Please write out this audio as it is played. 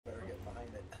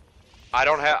I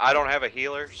don't have a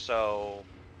healer, so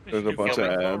There's a bunch of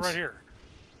ads. Right here.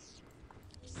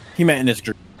 He meant in his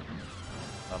group.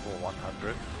 Level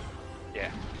 100.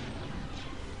 yeah.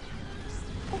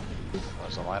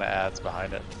 There's a line of ads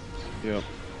behind it. Yep.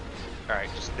 All right,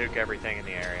 just nuke everything in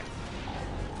the area.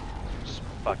 Just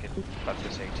fucking fuck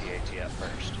this AT-AT up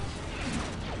first.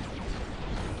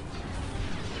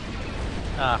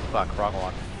 Ah, fuck, wrong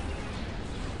one.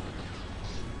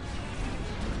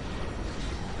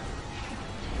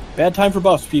 Bad time for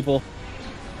buffs, people.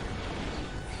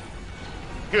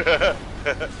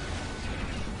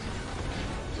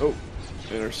 Oh,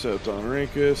 intercept on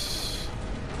Rinkus.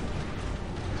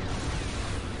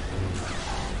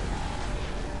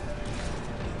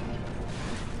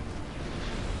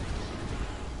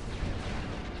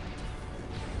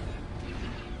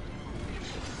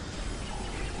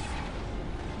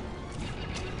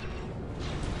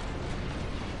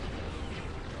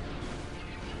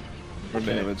 Our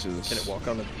damage is... Can it walk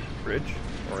on the bridge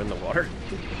or in the water?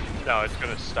 No, it's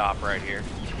gonna stop right here.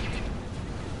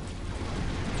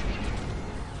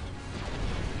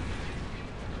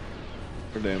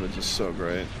 Our damage is so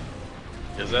great.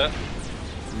 Is it?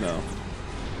 No.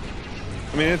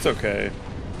 I mean, it's okay.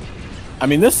 I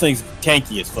mean, this thing's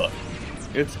tanky as fuck.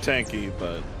 It's tanky,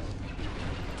 but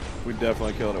we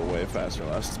definitely killed it way faster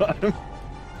last time.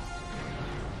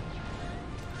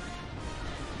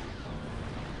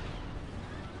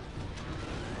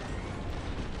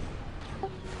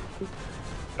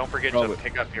 Don't forget Probably. to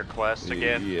pick up your quest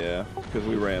again. Yeah, because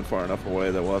we ran far enough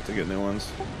away that we'll have to get new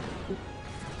ones.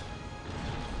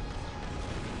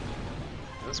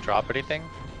 Does this drop anything?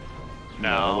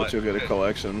 No, but you'll get a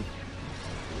collection.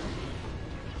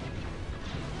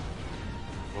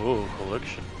 Ooh,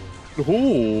 collection.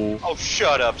 Ooh. Oh,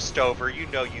 shut up, Stover. You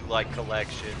know you like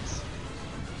collections.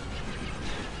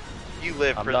 You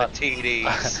live I'm for not- the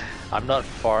TDs. I'm not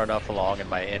far enough along in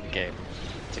my end game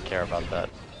to care about that.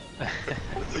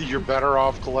 You're better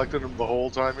off collecting them the whole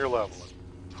time you're leveling.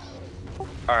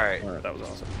 Alright. Alright, that was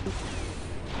awesome.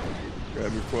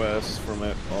 Grab your quests from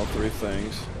it, all three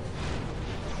things.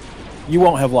 You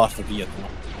won't have lost the vehicle.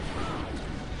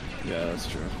 Yeah, that's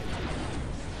true.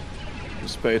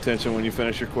 Just pay attention when you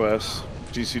finish your quests.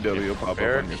 GCW will pop up on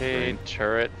your screen. Barricade,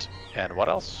 turret, and what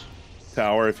else?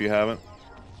 Tower if you haven't.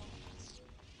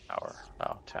 Tower.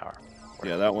 Oh, tower.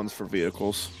 Yeah, that one's for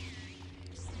vehicles.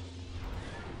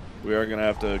 We are gonna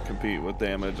have to compete with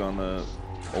damage on the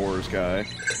ores guy.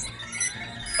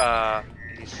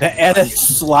 The ad is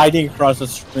sliding across the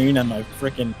screen on my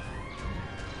freaking.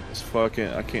 This fucking...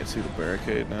 I can't see the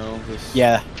barricade now. This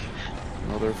Yeah.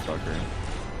 motherfucker.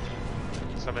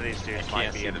 Some of these dudes I might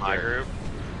can't be see in the my dirt. group.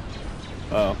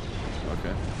 Oh,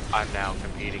 okay. I'm now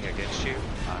competing against you.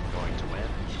 I'm going to win.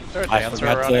 Is there a I dancer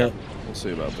forgot around to. here? We'll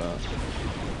see about that.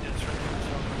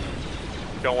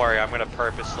 Don't worry, I'm gonna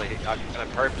purposely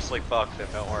fuck them.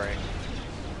 Don't worry.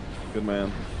 Good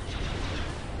man.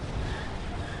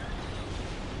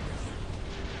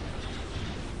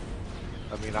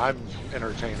 I mean, I'm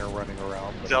entertainer running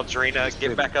around. But Zeldrina,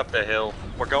 get back up the hill.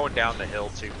 We're going down the hill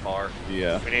too far.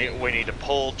 Yeah. We need to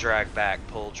pull, drag back,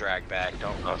 pull, drag back.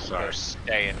 Don't go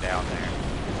staying down there.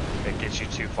 It gets you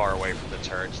too far away from the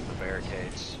turrets and the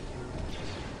barricades.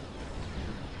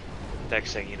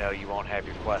 Next thing you know, you won't have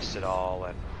your quest at all.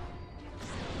 And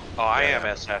oh, I am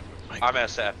SF. I'm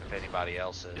SF if anybody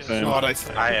else is. Same.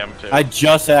 I am too. I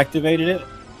just activated it.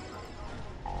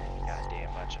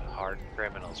 Goddamn bunch of hardened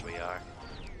criminals we are.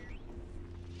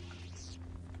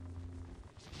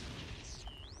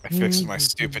 I fixed my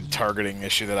stupid targeting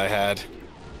issue that I had.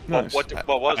 Nice.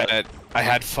 What was it? I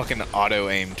had fucking auto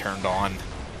aim turned on.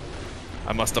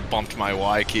 I must have bumped my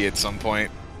Y key at some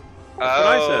point. That's what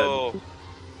I said. Oh.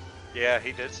 Yeah,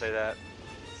 he did say that.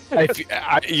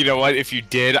 You know what? If you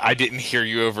did, I didn't hear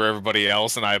you over everybody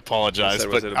else, and I apologize.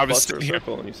 Was But it a I was plus or a sitting here.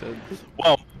 circle, and you said,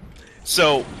 Well,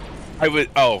 so I would.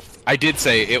 Oh, I did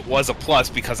say it was a plus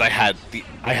because I had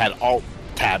alt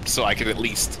tabbed, so I could at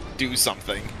least do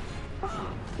something.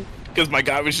 Because my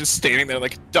guy was just standing there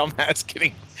like a dumbass,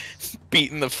 getting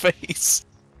beat in the face.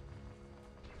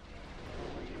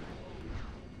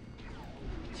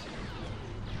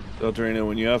 Deltrina,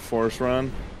 when you have force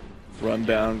run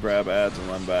down, grab ads, and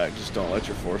run back. Just don't let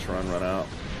your force run out.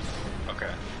 Okay.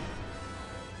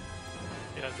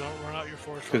 Yeah, don't run out your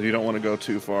force. Because you don't want to go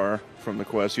too far from the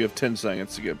quest. You have 10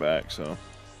 seconds to get back, so.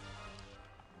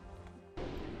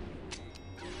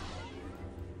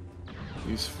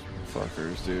 These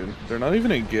fuckers, dude. They're not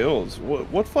even in guilds.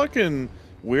 What fucking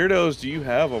weirdos do you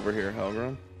have over here,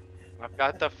 Helgrim? I've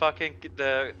got the fucking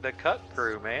the cut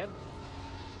crew, man.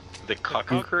 The Cuck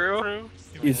crew?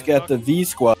 He's got the V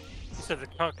squad. to the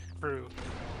cuck crew.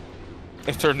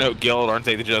 If they're no guild, aren't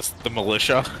they just the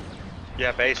militia?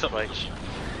 Yeah, basically.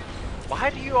 Why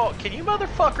do you all? Can you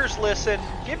motherfuckers listen?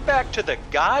 Get back to the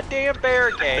goddamn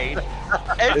barricade.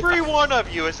 Every one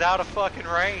of you is out of fucking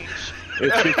range.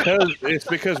 It's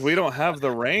because we don't have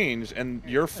the range, and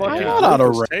your fucking not out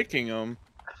of group is range. taking them.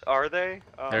 Are they?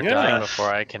 They're Yeah. dying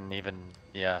before I can even,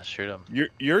 shoot them.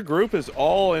 Your group is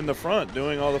all in the front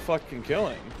doing all the fucking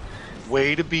killing.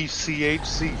 Way to be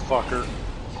CHC, fucker.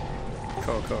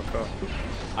 Go.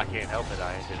 I can't help it.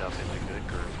 I ended up in the good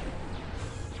group.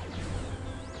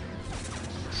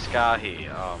 Skahi,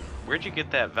 where'd you get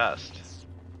that vest?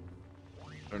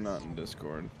 They're not in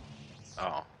Discord.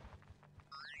 Oh.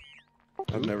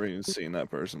 I've never even seen that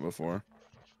person before.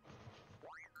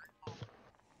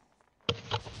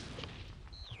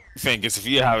 Thing is, if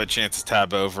you have a chance to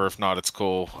tab over, if not, it's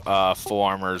cool. Full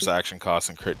armor's action cost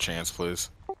and crit chance, please.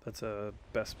 That's a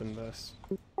Bespin vest.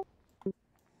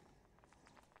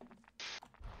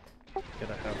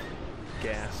 Gotta have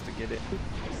gas to get it.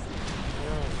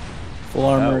 Full That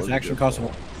armor was is a action good cost.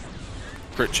 one.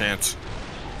 Crit chance.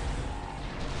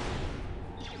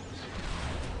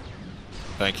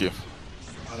 Thank you.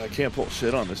 God, I can't pull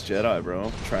shit on this Jedi,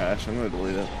 bro. Trash. I'm gonna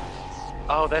delete it.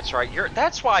 Oh, that's right.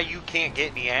 That's why you can't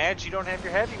get any ads. You don't have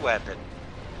your heavy weapon.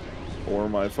 Or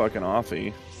my fucking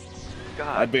offie.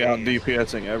 God. I'd be out damn.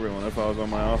 DPSing everyone if I was on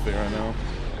my offie right now.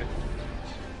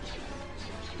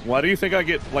 Why do you think I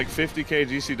get like 50k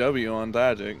GCW on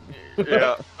Dagic?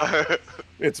 Yeah.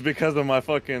 It's because of my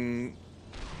fucking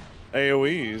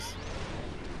AoEs.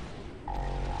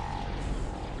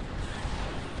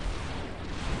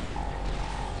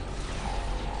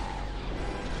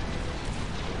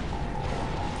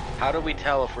 How do we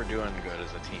tell if we're doing good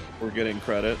as a team? We're getting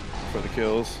credit for the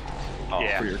kills,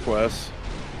 Yeah. for your quests.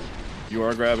 You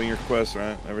are grabbing your quests,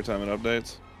 right? Every time it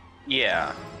updates?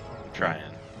 Yeah. Trying.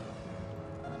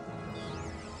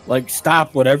 Like,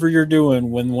 stop whatever you're doing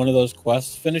when one of those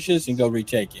quests finishes and go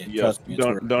retake it. Yep. Trust me, it's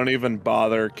worth it. Don't even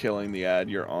bother killing the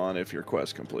ad you're on if your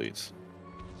quest completes.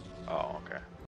 Oh, okay.